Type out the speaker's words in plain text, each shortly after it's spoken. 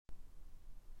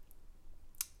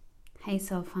Hey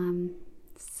Sofam.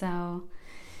 So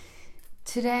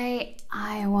today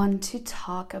I want to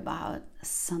talk about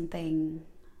something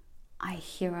I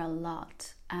hear a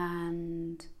lot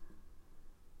and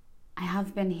I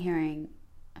have been hearing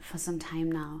for some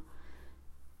time now.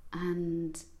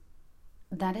 And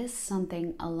that is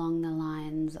something along the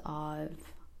lines of,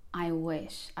 I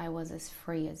wish I was as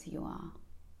free as you are.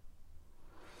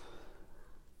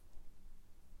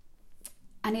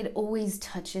 And it always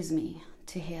touches me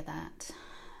to hear that.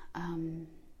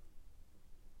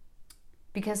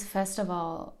 Because first of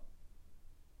all,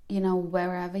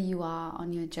 wherever you are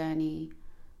on your journey,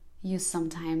 you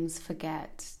sometimes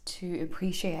forget to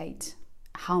appreciate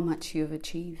how much you've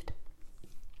achieved.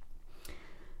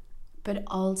 But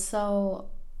also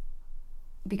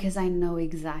because I know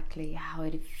exactly how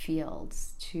it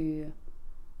feels to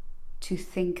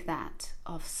think that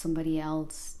of somebody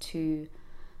else, to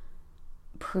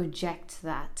project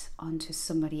that onto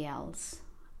somebody else,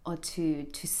 or to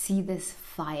see this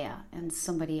fire in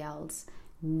somebody else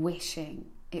wishing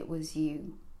it was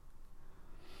you.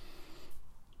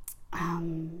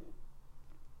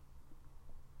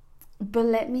 But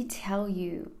let me tell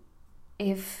you,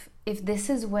 if this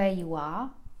is where you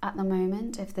are at the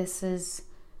moment, if this is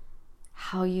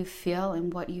how you feel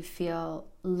and what you feel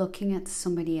looking at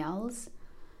somebody else,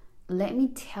 let me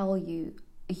tell you,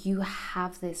 you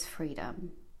have this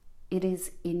freedom. It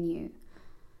is in you.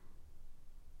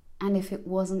 And if it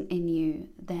wasn't in you,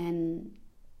 then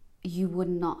you would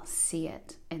not see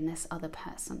it in this other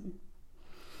person.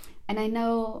 And I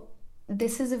know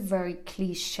this is a very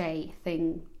cliche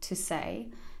thing to say,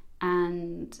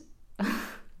 and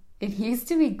it used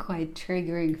to be quite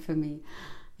triggering for me.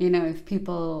 If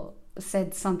people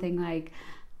said something like,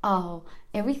 oh,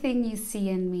 everything you see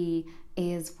in me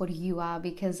is what you are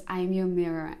because I'm your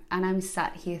mirror. And I'm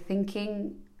sat here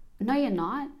thinking, no, you're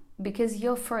not, because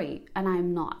you're free and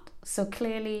I'm not. So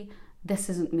clearly this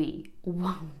isn't me.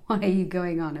 What are you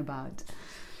going on about?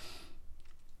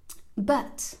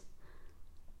 But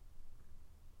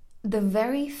the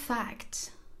very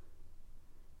fact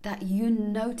that you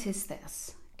notice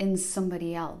this in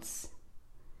somebody else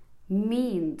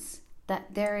means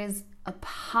that there is a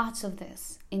part of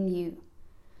this in you.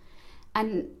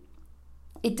 And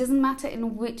it doesn't matter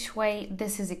in which way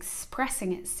this is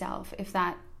expressing itself, if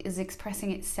that is expressing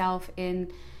itself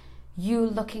in you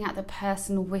looking at the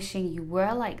person wishing you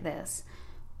were like this,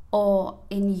 or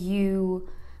in you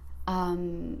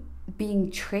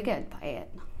being triggered by it.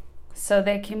 So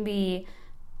there can be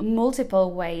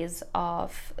multiple ways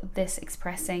of this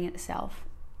expressing itself.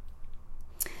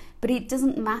 But it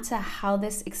doesn't matter how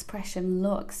this expression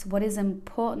looks. What is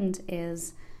important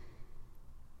is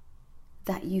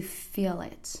that you feel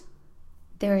it.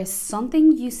 There is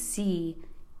something you see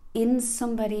in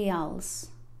somebody else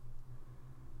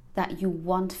that you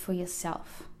want for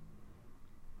yourself,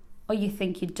 or you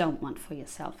think you don't want for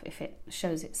yourself. If it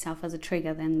shows itself as a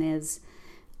trigger, then there's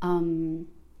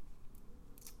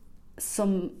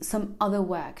some other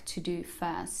work to do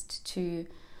first to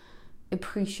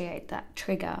appreciate that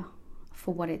trigger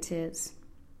for what it is.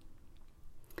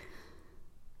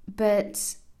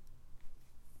 But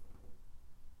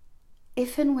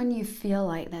if and when you feel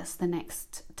like this the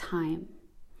next time,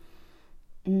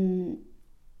 and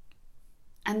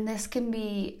this can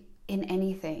be in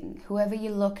anything, whoever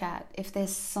you look at, if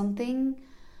there's something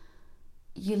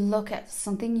you look at,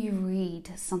 something you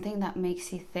read, something that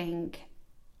makes you think,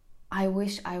 I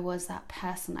wish I was that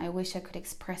person. I wish I could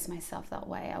express myself that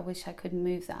way. I wish I could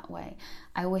move that way.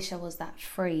 I wish I was that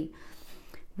free.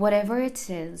 Whatever it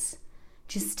is,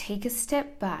 just take a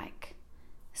step back,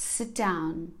 sit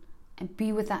down, and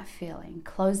be with that feeling.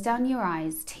 Close down your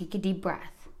eyes, take a deep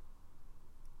breath.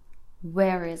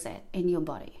 Where is it in your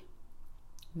body?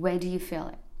 Where do you feel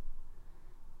it?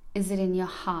 Is it in your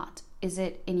heart? Is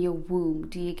it in your womb?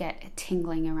 Do you get a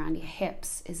tingling around your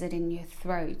hips? Is it in your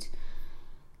throat?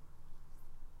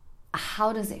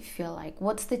 How does it feel like?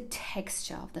 What's the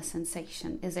texture of the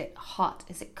sensation? Is it hot?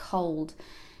 Is it cold?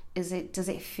 Does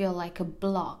it feel like a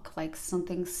block, like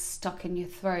something stuck in your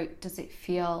throat? Does it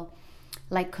feel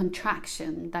like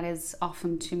contraction? That is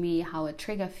often to me how a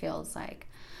trigger feels like.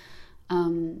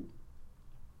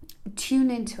 Tune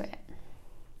into it.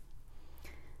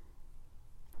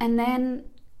 And then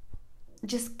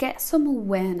just get some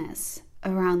awareness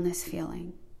around this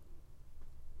feeling.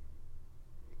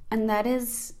 And that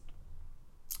is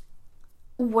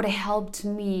what helped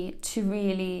me to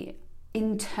really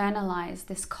internalize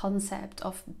this concept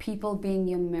of people being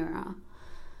your mirror.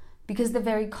 Because the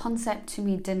very concept to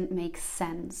me didn't make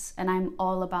sense. And I'm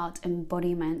all about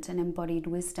embodiment and embodied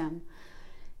wisdom.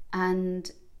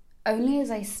 And only as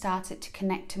I started to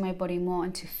connect to my body more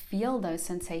and to feel those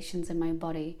sensations in my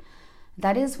body,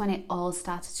 that is when it all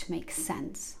started to make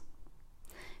sense.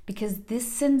 Because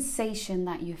this sensation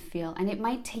that you feel, and it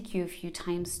might take you a few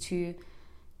times to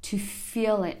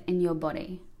feel it in your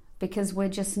body, because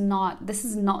this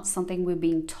is not something we're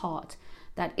being taught,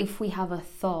 that if we have a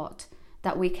thought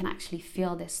that we can actually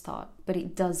feel this thought, but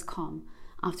it does come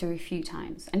after a few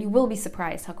times, and you will be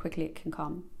surprised how quickly it can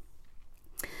come.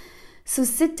 So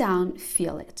sit down,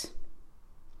 feel it,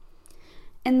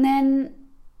 and then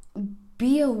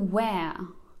be aware.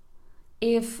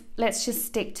 If, let's just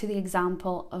stick to the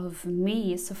example of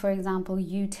me. So for example,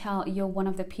 you're one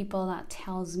of the people that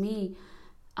tells me,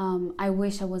 I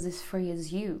wish I was as free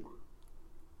as you.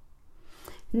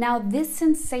 Now this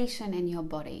sensation in your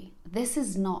body, this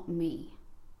is not me.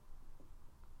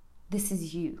 This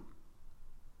is you.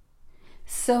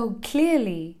 So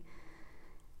clearly,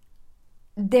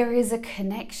 there is a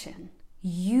connection.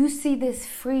 You see this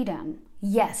freedom,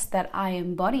 yes, that I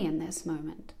embody in this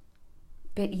moment.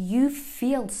 But you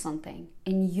feel something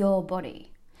in your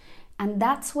body. And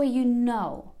that's where you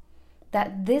know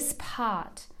that this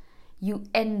part you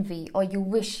envy or you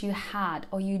wish you had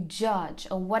or you judge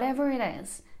or whatever it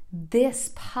is,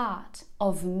 this part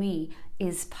of me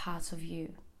is part of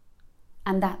you.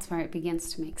 And that's where it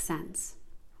begins to make sense.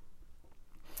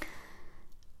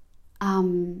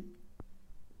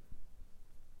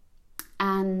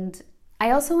 And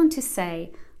I also want to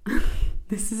say,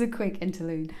 this is a quick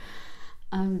interlude,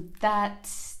 that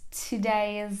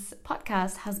today's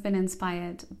podcast has been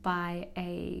inspired by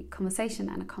a conversation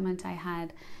and a comment I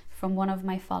had from one of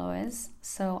my followers.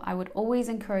 So I would always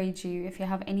encourage you, if you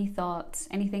have any thoughts,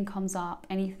 anything comes up,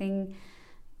 anything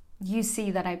you see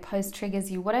that I post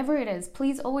triggers you, whatever it is,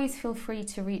 please always feel free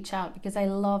to reach out, because I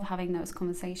love having those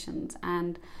conversations,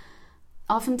 and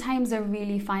oftentimes I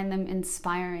really find them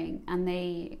inspiring, and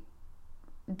they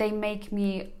make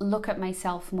me look at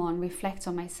myself more and reflect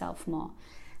on myself more.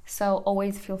 So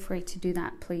always feel free to do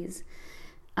that, please.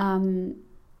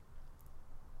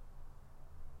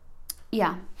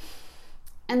 Yeah.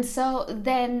 And so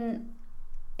then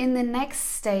in the next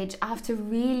stage, after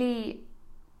really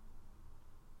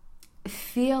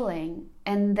feeling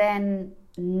and then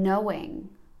knowing,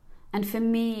 and for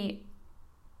me,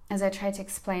 as I tried to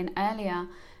explain earlier,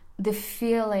 the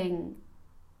feeling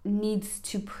needs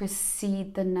to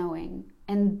precede the knowing,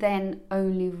 and then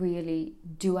only really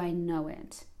do I know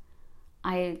it.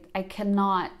 I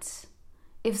cannot,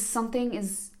 if something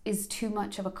is too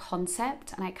much of a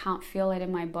concept and I can't feel it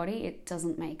in my body, it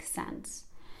doesn't make sense.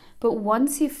 But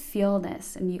once you feel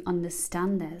this and you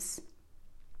understand this,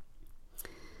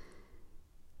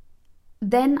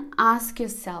 then ask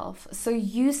yourself, so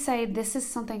you say, this is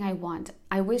something I want.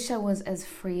 I wish I was as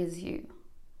free as you.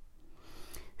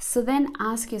 So then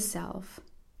ask yourself,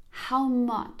 how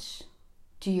much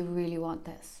do you really want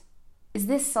this? Is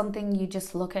this something you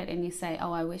just look at and you say,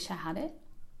 oh, I wish I had it?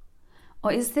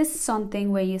 Or is this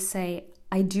something where you say,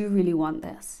 I do really want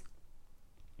this,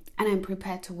 and I'm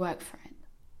prepared to work for it?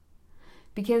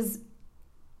 Because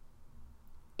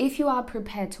if you are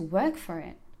prepared to work for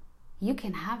it, you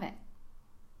can have it.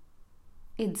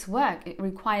 It's work. It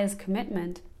requires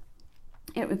commitment.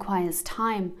 It requires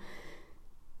time.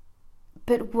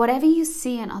 But whatever you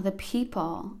see in other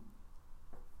people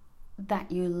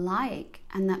that you like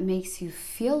and that makes you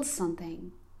feel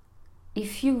something,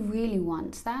 if you really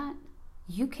want that,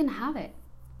 you can have it.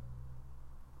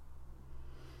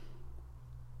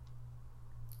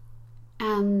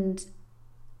 And,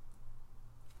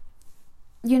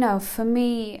 you know, for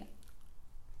me,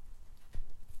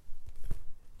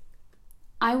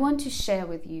 I want to share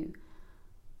with you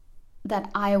that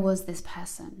I was this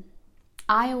person.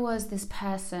 I was this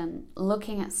person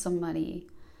looking at somebody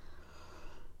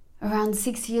around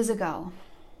 6 years ago,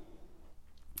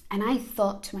 and I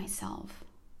thought to myself,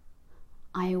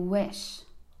 I wish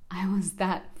I was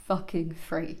that fucking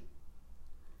free,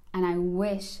 and I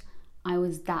wish I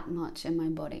was that much in my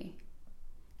body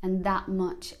and that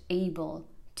much able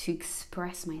to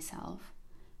express myself,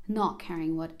 not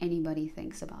caring what anybody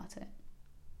thinks about it.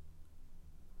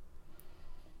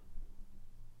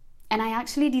 And I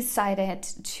actually decided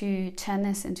to turn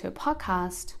this into a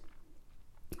podcast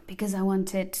because I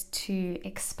wanted to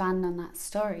expand on that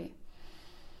story.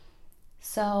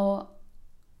 So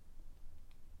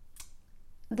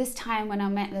this time when I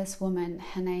met this woman,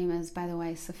 her name is, by the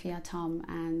way, Sophia Tom,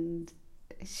 and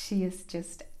she is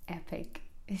just epic.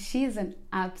 She is an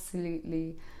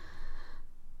absolutely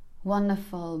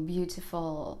wonderful,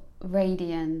 beautiful,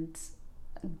 radiant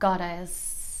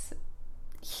goddess,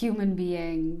 human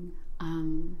being,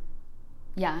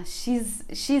 yeah,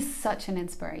 she's such an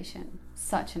inspiration,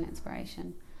 such an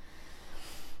inspiration.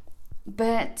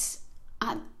 But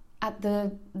at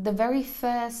the very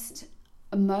first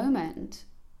moment,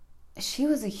 she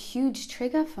was a huge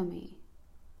trigger for me.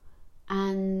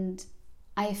 And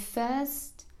I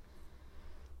first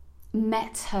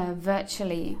met her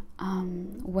virtually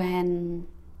when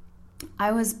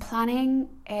I was planning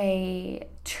a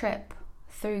trip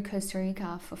through Costa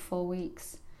Rica for 4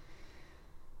 weeks.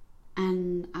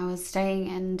 And I was staying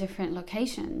in different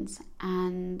locations,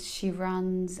 and she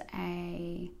runs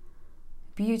a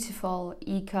beautiful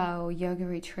eco yoga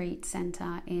retreat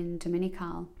center in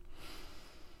Dominical.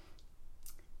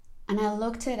 And I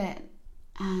looked at it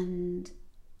and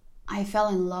I fell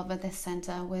in love with this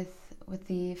center, with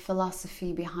the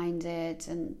philosophy behind it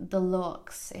and the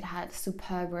looks. It had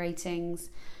superb ratings,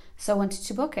 so I wanted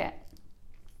to book it.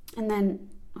 And then,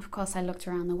 of course, I looked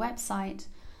around the website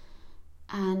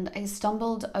and I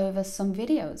stumbled over some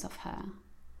videos of her.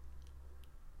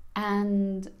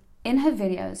 And in her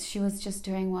videos, she was just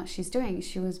doing what she's doing.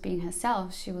 She was being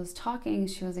herself. She was talking.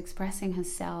 She was expressing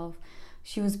herself.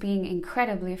 She was being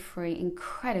incredibly free,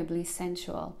 incredibly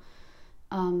sensual,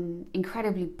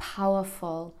 incredibly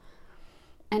powerful.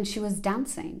 And she was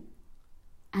dancing.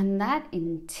 And that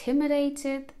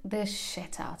intimidated the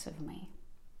shit out of me.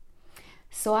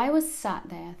 So I was sat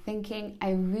there thinking,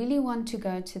 I really want to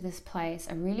go to this place.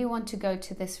 I really want to go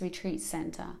to this retreat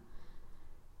center.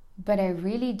 But I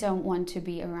really don't want to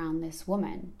be around this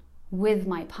woman with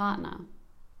my partner.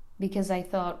 Because I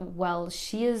thought, well,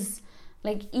 she is,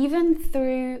 like, even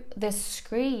through the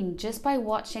screen, just by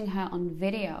watching her on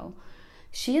video,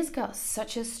 she has got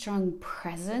such a strong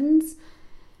presence.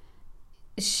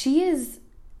 She is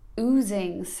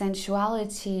oozing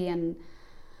sensuality and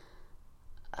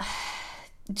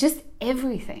just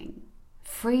everything.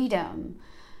 Freedom,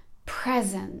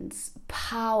 presence,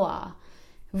 power,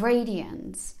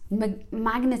 radiance,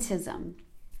 magnetism.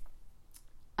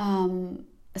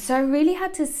 So I really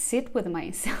had to sit with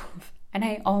myself, and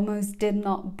I almost did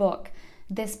not book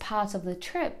this part of the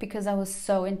trip because I was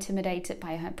so intimidated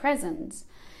by her presence.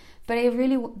 But I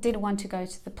really did want to go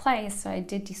to the place, so I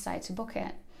did decide to book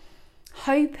it,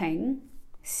 hoping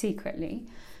secretly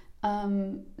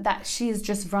that she is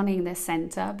just running this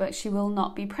center, but she will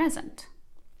not be present.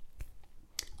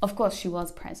 Of course, she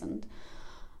was present.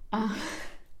 And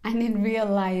in real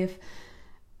life,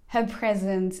 her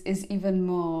presence is even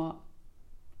more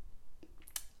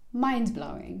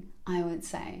mind-blowing, I would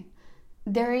say.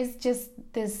 There is just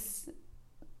this,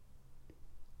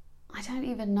 I don't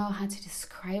even know how to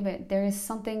describe it. There is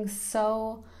something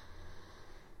so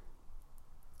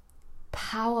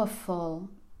powerful,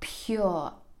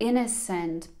 pure,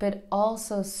 innocent, but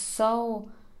also so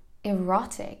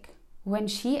erotic. When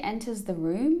she enters the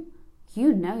room,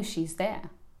 you know she's there.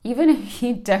 Even if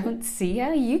you don't see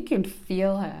her, you can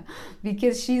feel her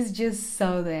because she's just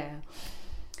so there.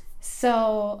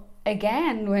 So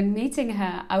again, when meeting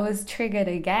her, I was triggered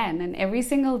again. And every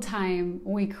single time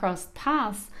we crossed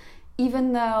paths,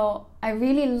 even though I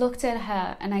really looked at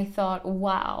her and I thought,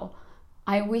 wow,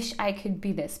 I wish I could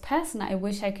be this person. I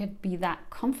wish I could be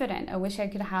that confident. I wish I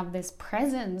could have this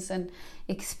presence and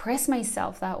express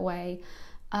myself that way.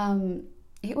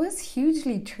 It was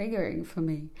hugely triggering for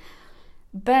me.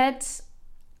 But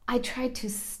I tried to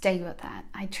stay with that.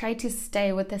 I tried to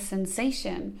stay with the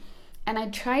sensation. And I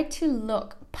tried to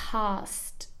look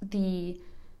past the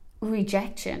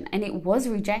rejection. And it was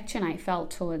rejection I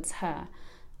felt towards her.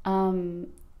 I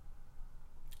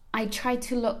tried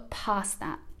to look past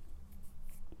that.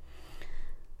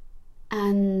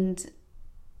 And,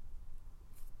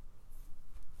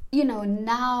 you know,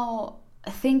 now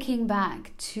thinking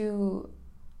back to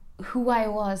who I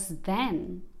was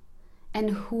then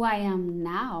and who I am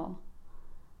now,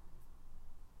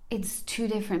 it's two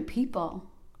different people.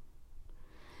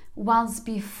 Whilst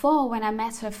before, when I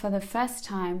met her for the first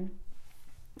time,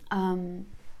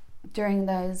 during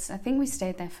those, I think we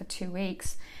stayed there for 2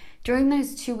 weeks. During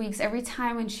those 2 weeks, every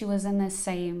time when she was in the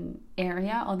same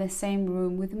area or the same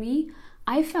room with me,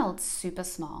 I felt super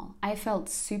small. I felt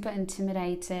super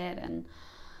intimidated, and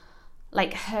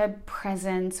like her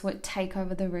presence would take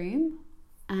over the room.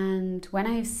 And when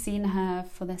I've seen her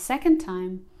for the second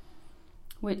time,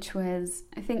 which was,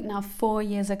 I think now 4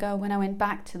 years ago, when I went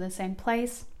back to the same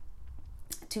place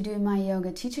to do my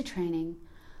yoga teacher training,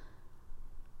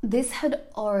 this had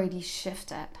already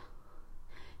shifted.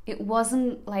 It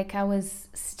wasn't like I was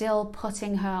still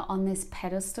putting her on this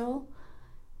pedestal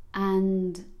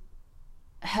and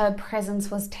her presence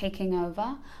was taking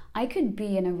over, I could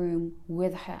be in a room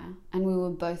with her and we were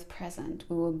both present,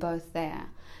 we were both there,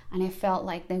 and it felt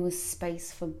like there was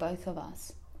space for both of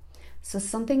us. So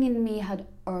something in me had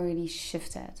already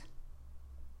shifted.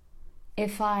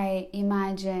 If I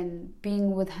imagine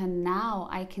being with her now,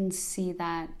 I can see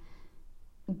that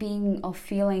being or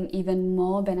feeling even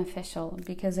more beneficial,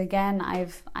 because again,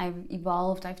 I've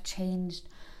evolved, I've changed,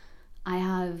 I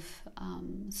have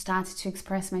started to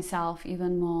express myself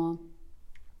even more.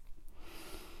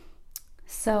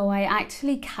 So I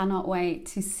actually cannot wait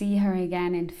to see her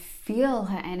again and feel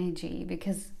her energy,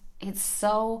 because it's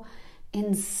so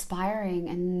inspiring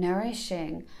and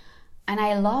nourishing, and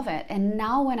I love it. And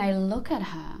now when I look at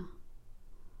her,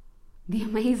 the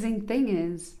amazing thing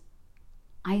is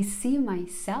I see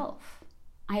myself.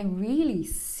 I really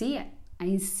see it.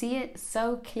 I see it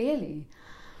so clearly.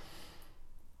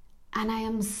 And I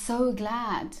am so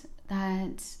glad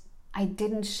that I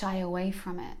didn't shy away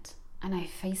from it and I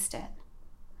faced it.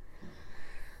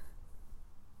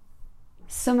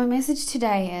 So my message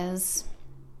today is,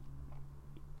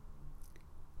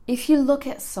 if you look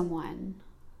at someone,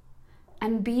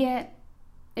 and be it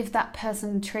if that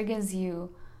person triggers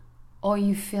you or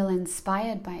you feel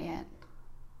inspired by it,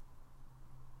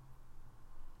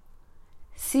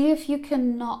 see if you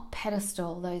can not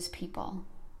pedestal those people.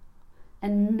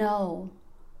 And know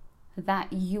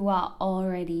that you are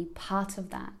already part of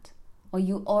that, or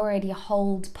you already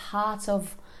hold part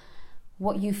of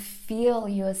what you feel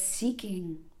you're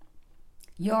seeking.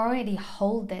 You already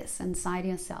hold this inside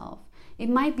yourself. It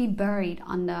might be buried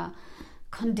under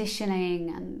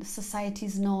conditioning and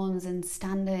society's norms and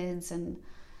standards and,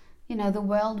 you know, the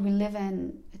world we live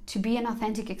in. To be an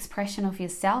authentic expression of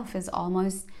yourself is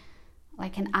almost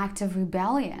like an act of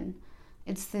rebellion.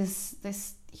 It's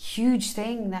this huge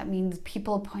thing that means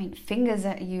people point fingers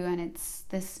at you, and it's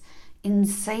this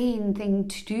insane thing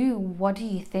to do. What do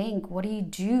you think? What do you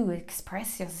do?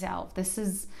 Express yourself. This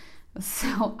is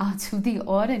so out of the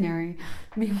ordinary.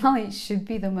 Meanwhile, it should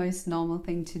be the most normal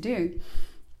thing to do.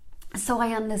 So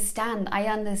I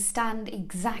understand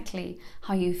exactly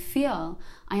how you feel.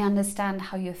 I understand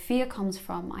how your fear comes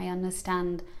from. I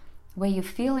understand where your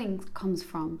feeling comes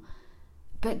from.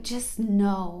 But just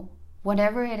know,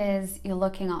 whatever it is you're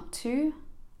looking up to,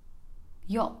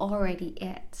 you're already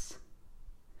it.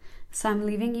 So I'm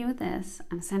leaving you with this.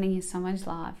 I'm sending you so much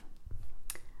love.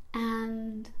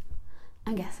 And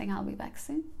I'm guessing I'll be back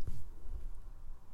soon.